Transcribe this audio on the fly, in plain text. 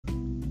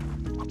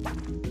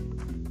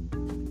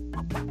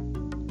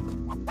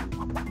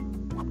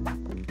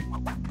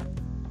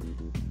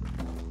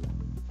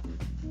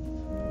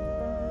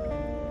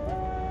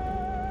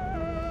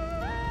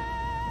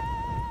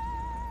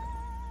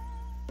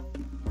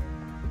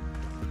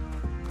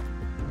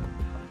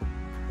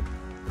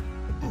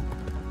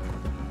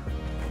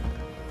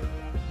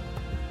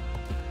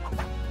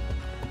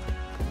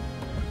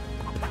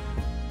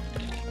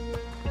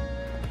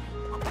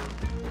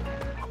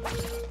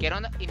Quiero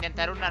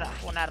intentar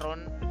una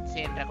run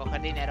sin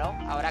recoger dinero.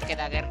 Ahora que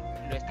Dagger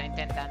lo está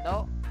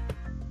intentando.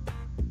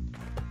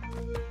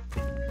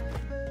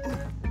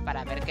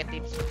 Para ver qué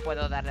tips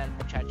puedo darle al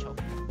muchacho.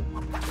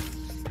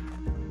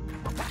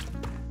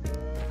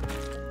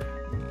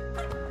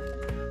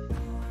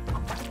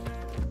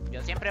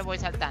 Yo siempre voy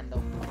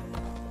saltando.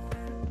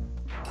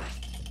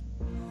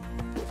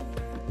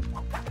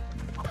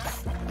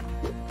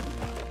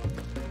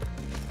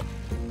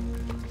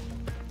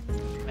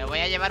 Me voy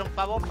a llevar un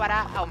pavo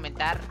para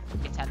aumentar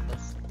mis saltos.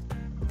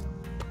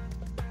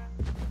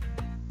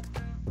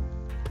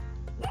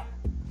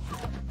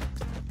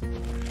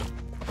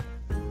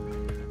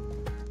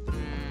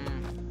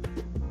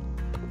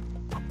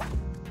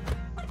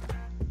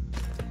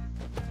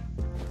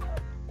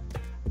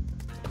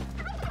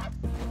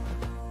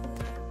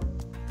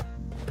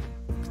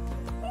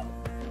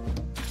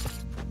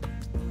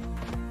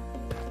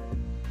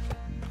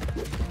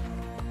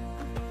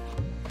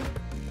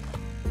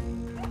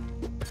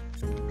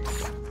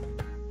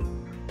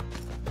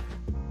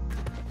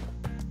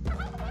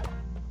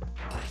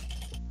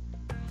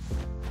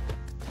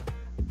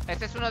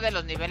 Este es uno de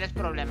los niveles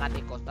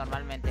problemáticos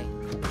normalmente.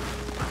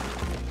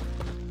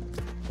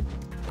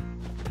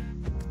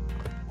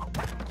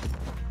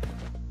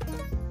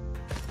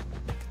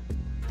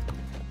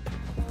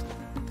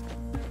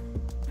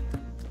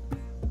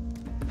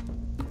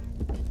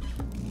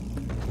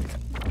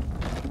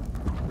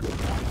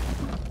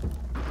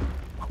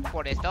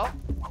 Por esto.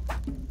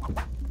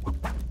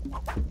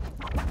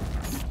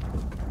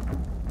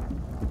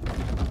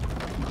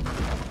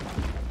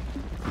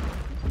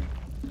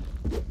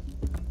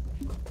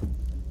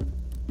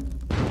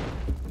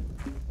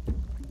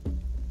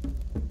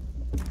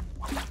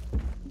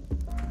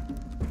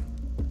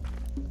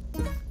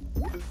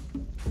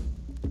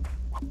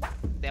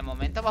 De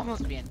momento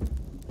vamos bien.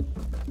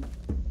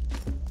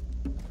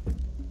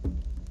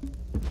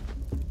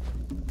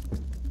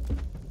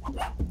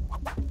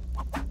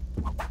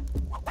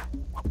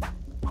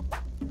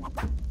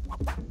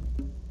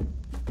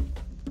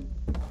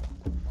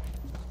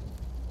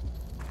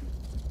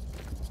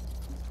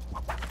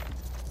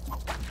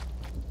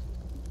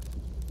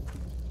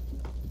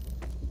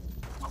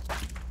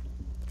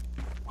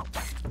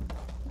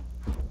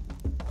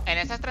 En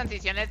esas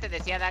transiciones, te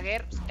decía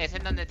Dagger, es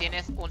en donde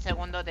tienes un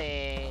segundo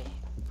de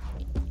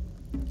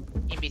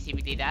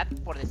invisibilidad,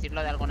 por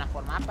decirlo de alguna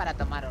forma, para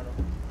tomar oro.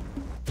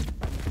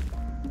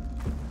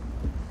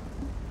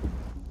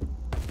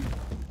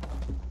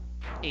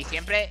 Y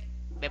siempre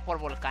ve por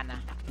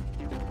Volcana.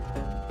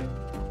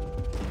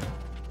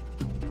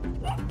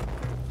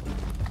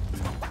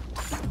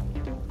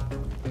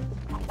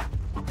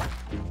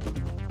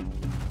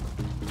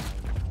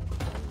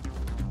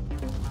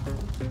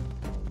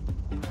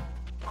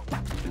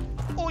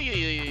 Uy,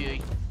 uy, uy, uy,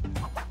 uy.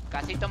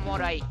 Casi tomo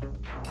oro ahí.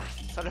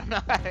 Solo no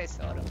agarres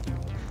oro.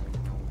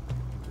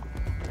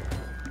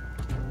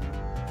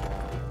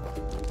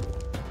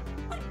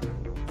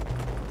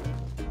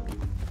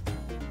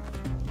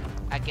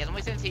 Aquí es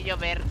muy sencillo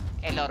ver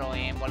el oro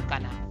en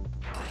Volcana.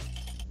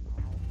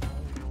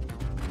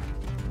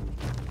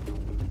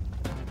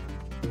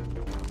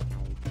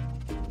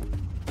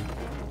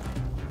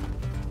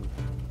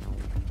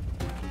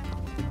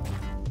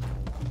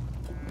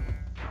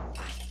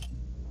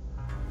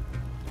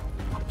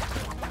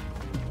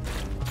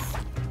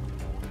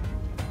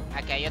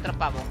 Aquí hay otro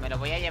pavo, me lo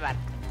voy a llevar.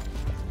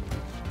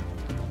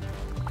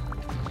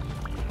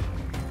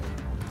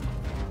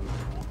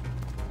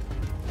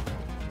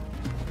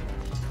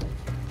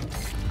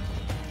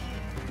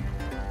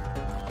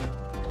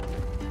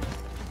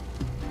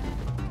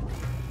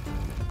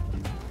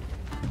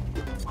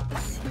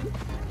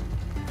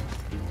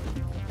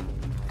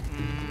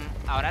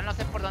 Ahora no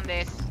sé por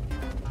dónde es.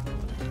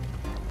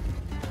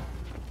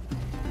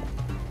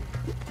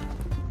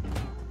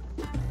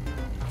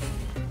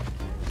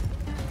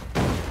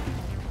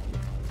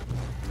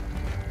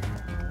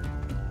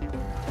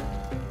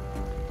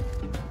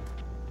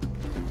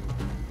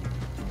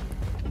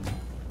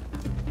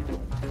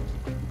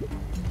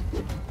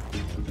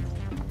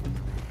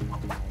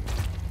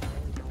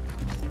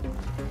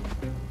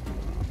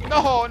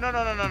 No, no,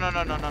 no, no, no, no,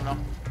 no, no, no, no.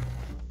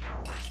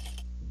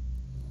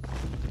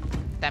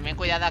 También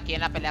cuidado aquí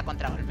en la pelea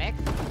contra Olmec.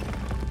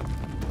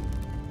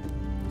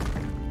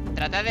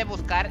 Trata de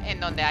buscar en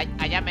donde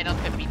haya menos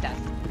pepitas,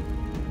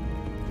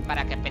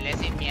 para que pelees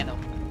sin miedo.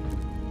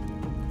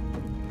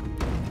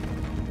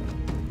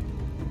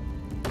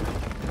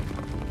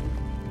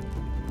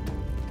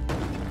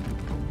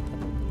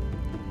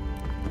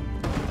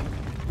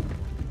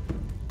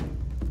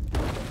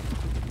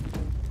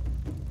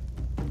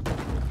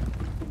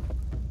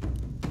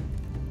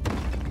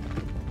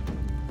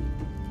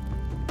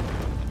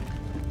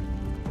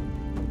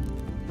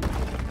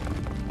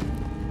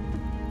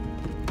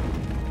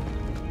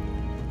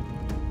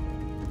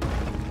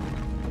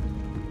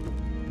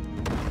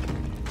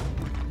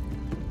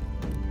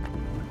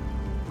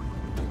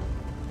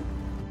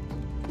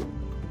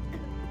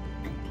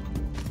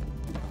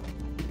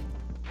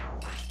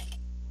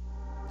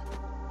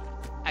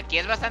 Aquí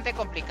es bastante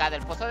complicado.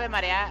 El pozo de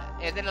marea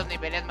es de los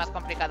niveles más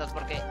complicados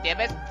porque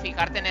debes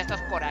fijarte en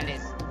estos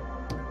corales.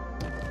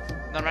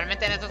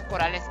 Normalmente en estos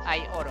corales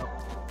hay oro.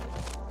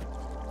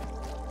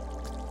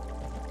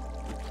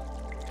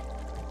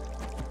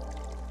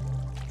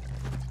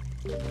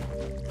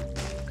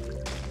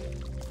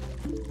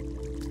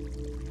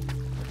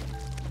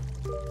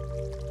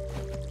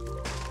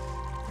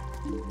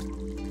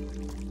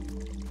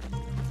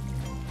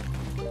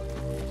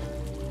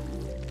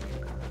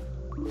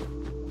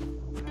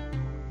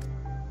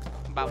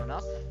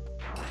 Vámonos.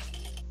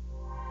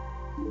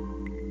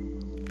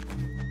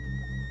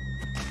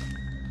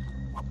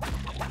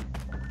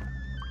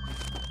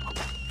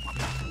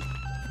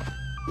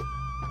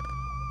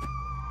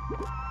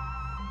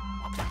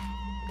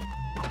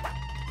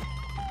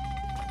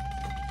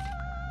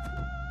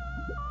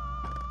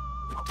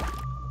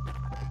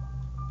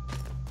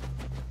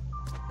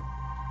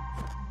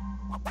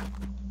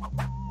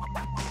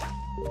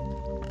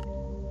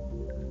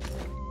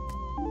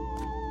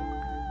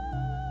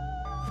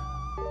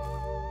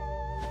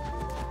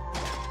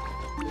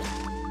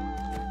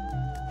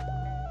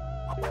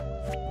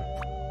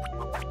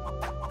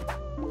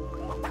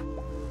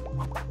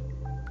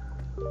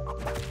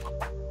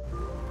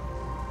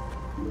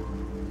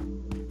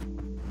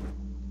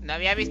 No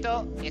había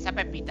visto esa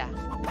pepita.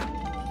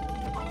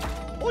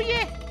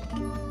 ¡Huye!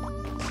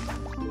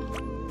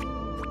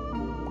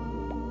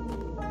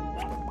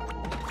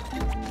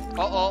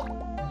 Oh,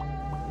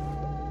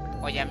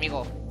 oh. Oye,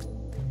 amigo.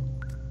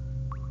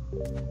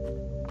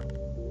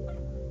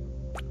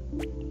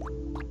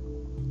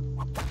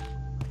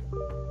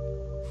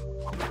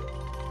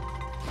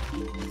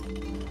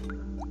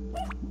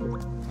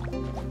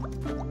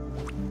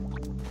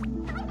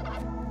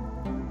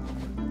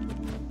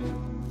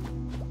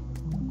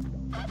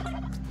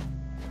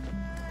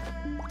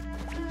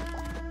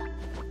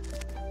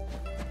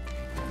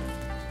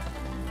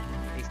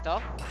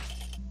 ¿Listo?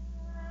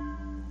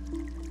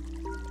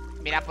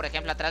 Mira, por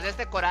ejemplo, atrás de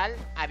este coral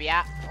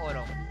había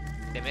oro.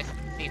 Debes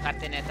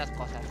fijarte en estas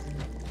cosas.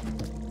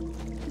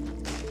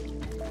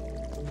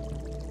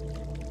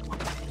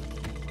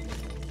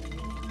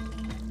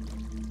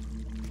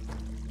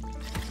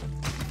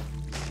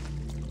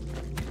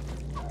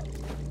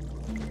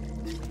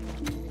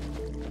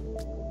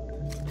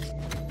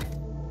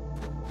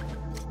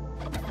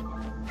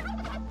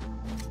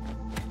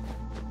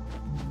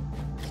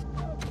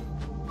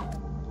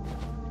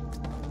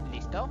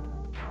 ¿Listo?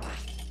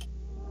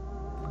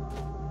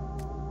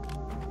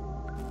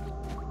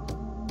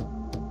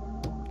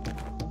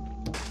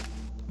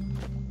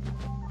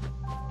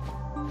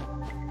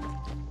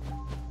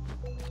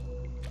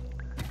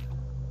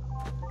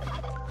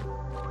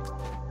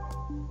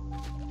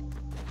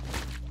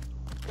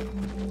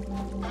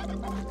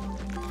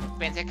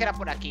 Pensé que era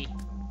por aquí.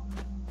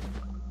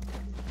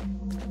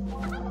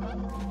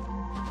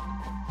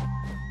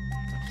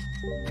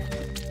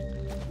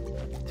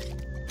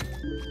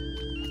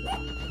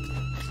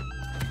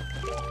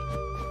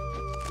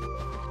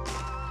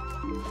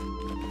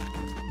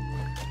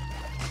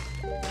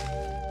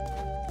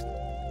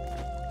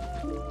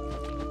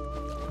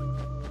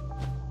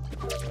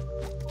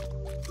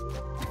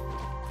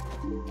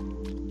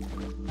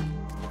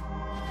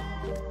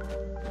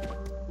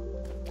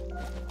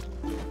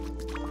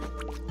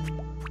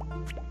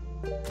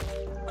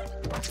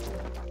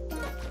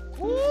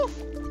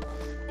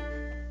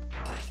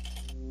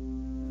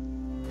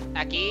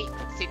 Aquí,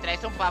 si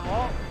traes un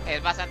pavo,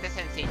 es bastante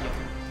sencillo.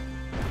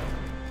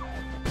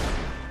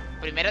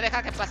 Primero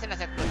deja que pasen las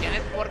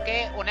explosiones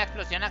porque una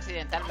explosión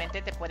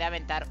accidentalmente te puede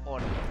aventar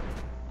oro.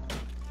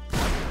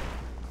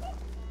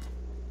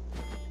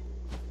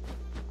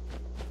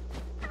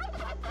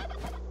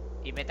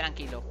 Y ve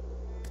tranquilo.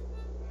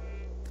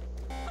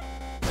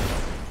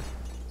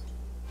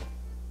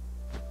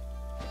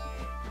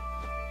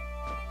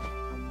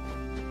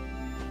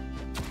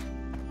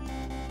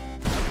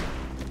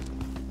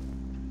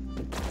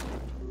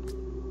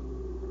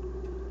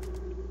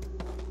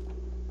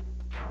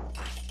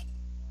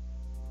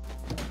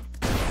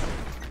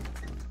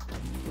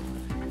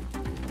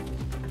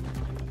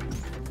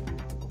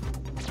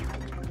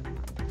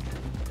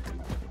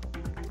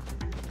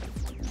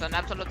 Son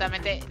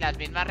absolutamente las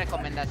mismas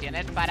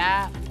recomendaciones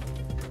para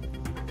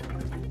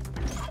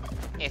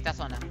esta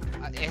zona.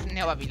 Es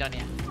Neo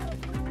Babilonia.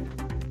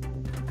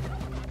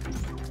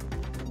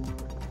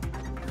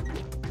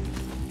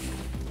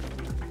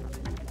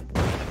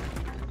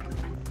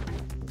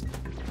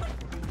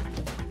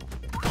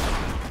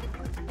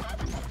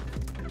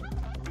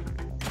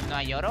 No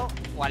hay oro,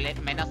 o al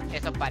menos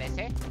eso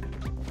parece.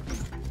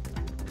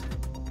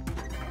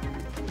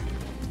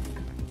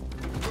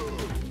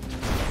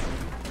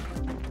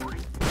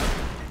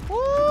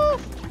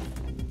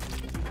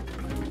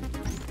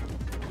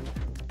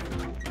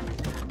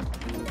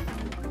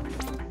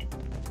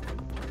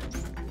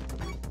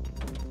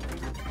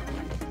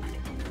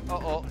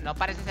 Oh, no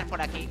parece ser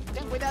por aquí.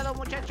 Ten cuidado,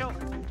 muchacho.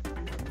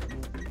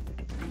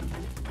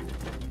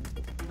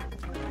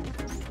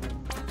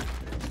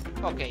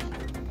 Ok.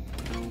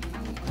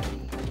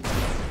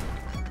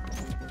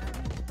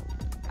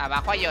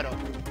 Abajo hay oro.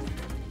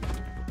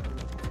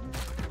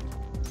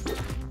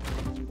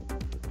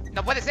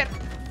 No puede ser.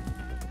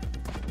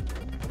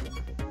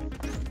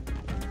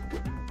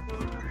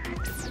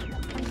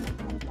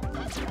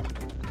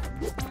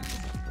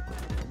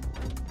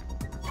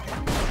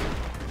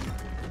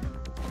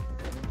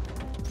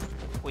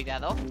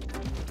 Cuidado.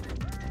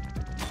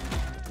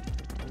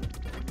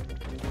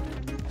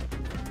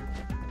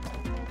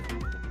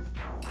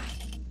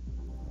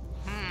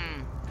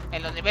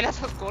 En los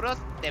niveles oscuros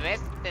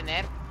debes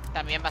tener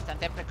también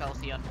bastante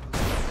precaución.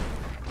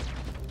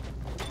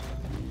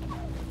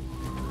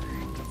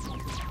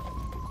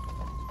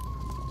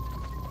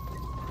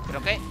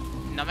 Creo que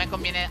no me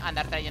conviene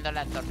andar trayendo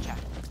la antorcha.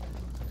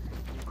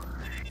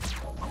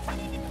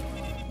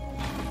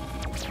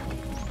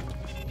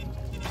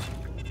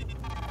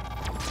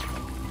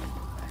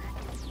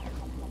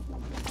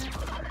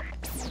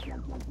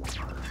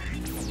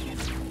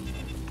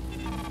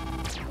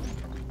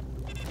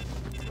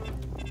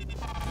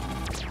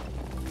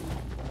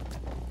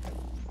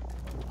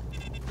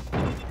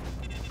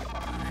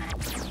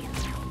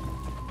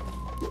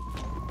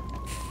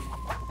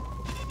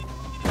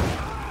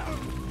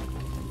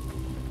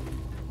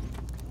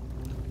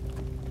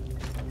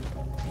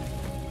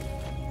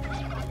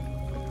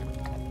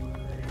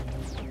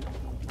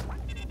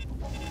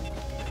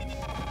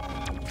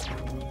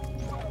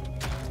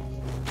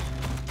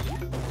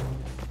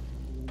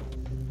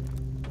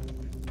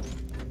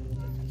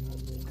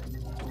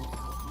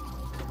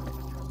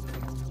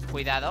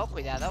 Cuidado,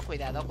 cuidado,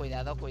 cuidado,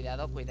 cuidado,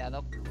 cuidado,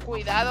 cuidado,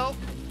 cuidado.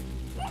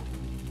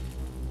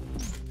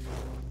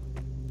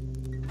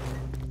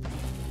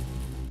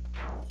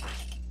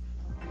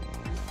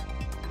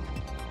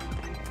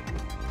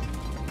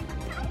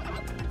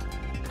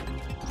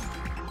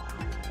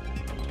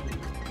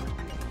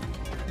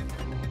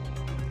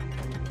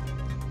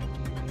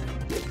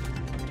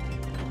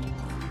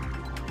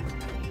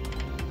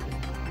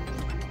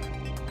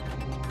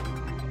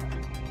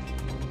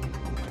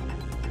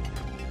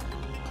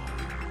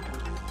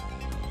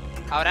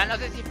 Ahora no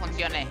sé si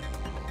funcione.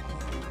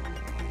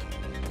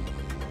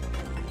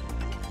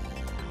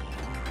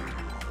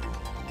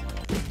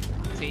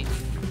 Sí.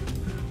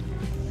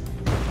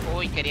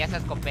 Uy, quería esa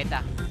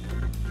escopeta.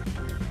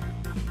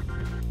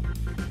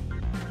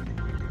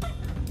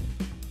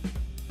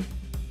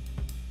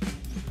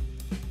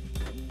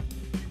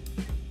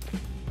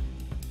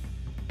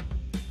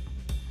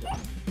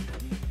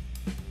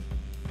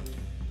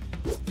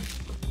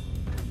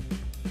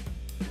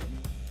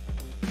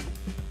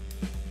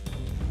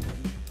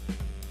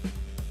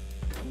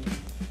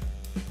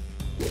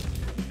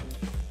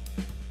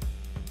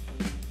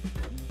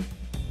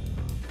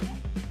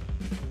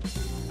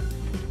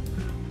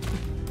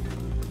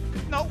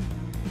 No.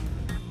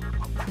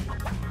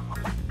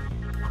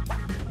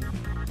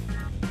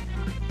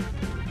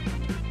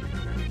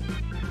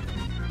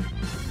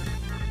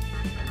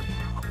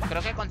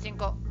 Creo que con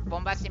 5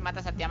 bombas sí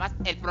matas a Tiamat.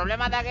 El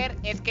problema, Dagger,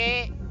 es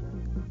que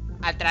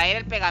al traer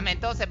el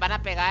pegamento se van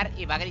a pegar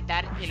y va a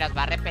gritar y las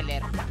va a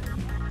repeler.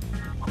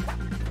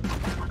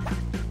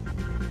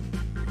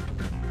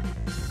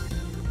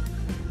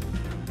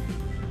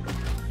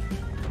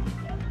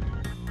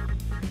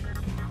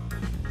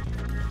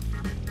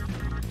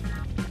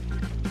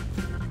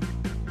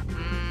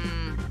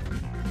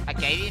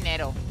 Aquí hay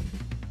dinero.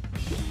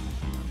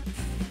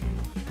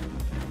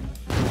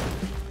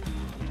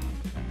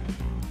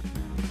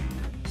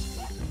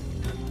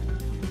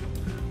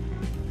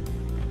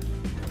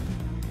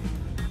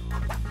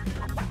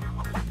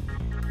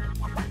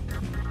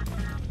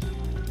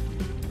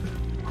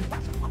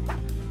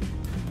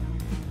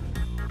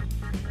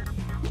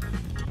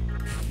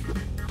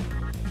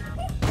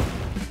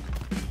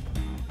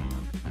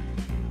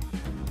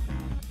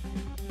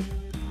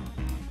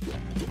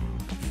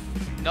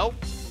 No.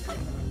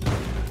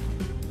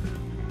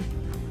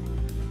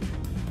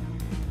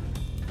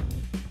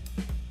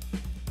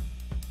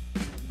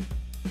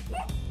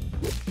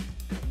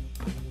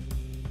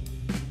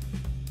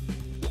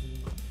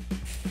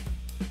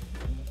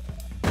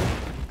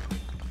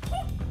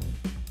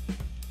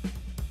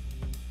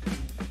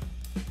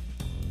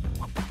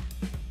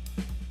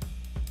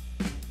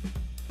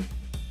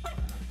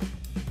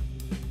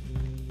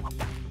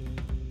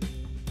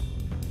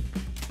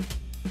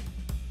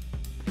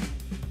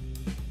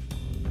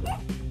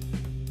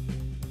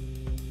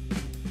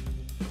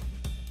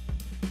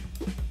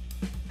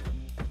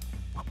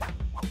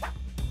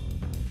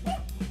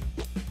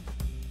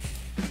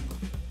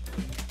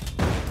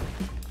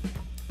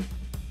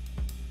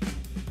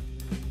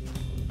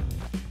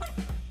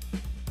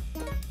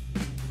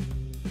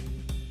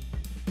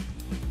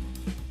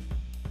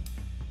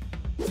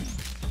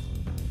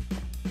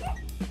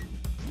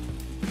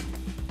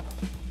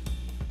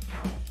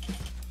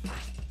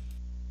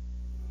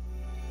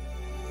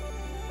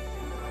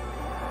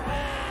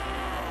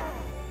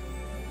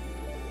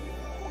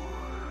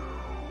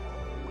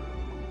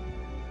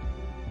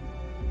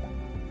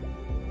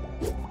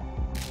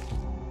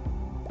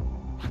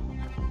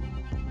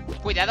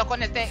 Cuidado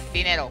con este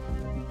dinero.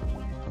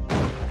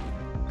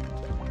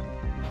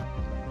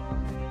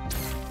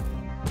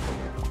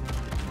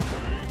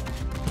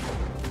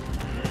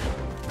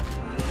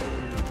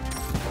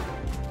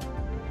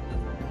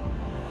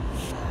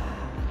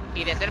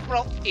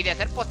 Y de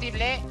ser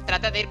posible,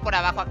 trata de ir por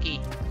abajo aquí.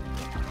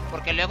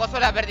 Porque luego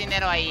suele haber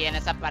dinero ahí, en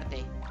esa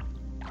parte.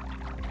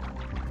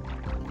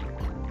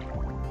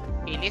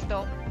 Y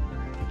listo.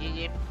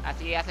 GG.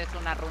 Así haces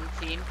una run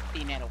sin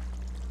dinero.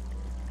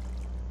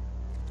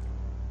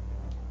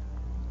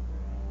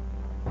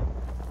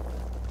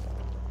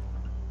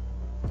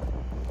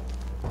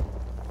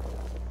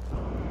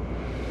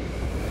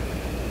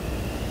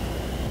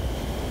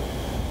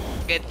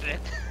 Get red.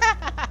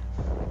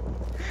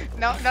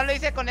 No lo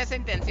hice con esa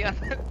intención,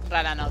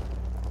 Ralanot.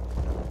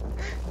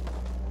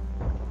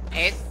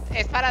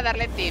 Es para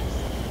darle tips.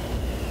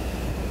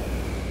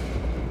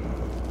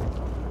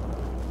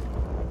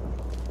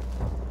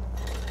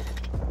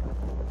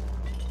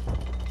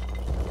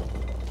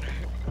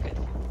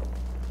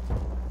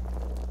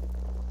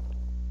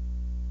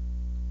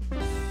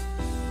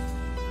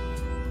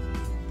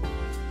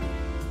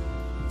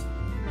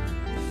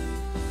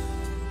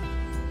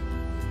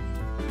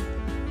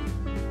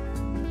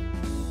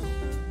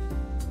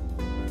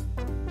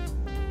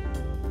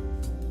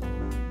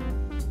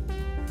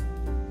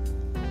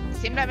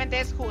 Simplemente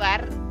es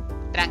jugar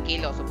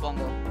tranquilo,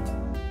 supongo.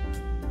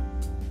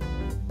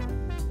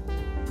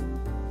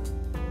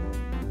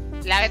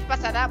 La vez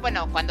pasada,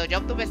 bueno, cuando yo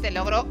obtuve este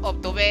logro,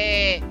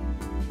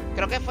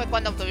 creo que fue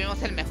cuando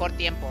obtuvimos el mejor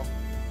tiempo.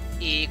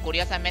 Y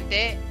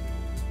curiosamente,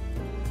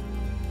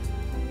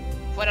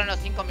 fueron los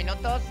 5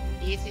 minutos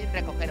y sin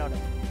recoger oro.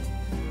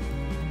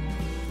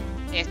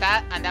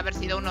 Esta han de haber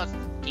sido unos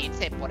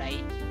 15 por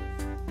ahí.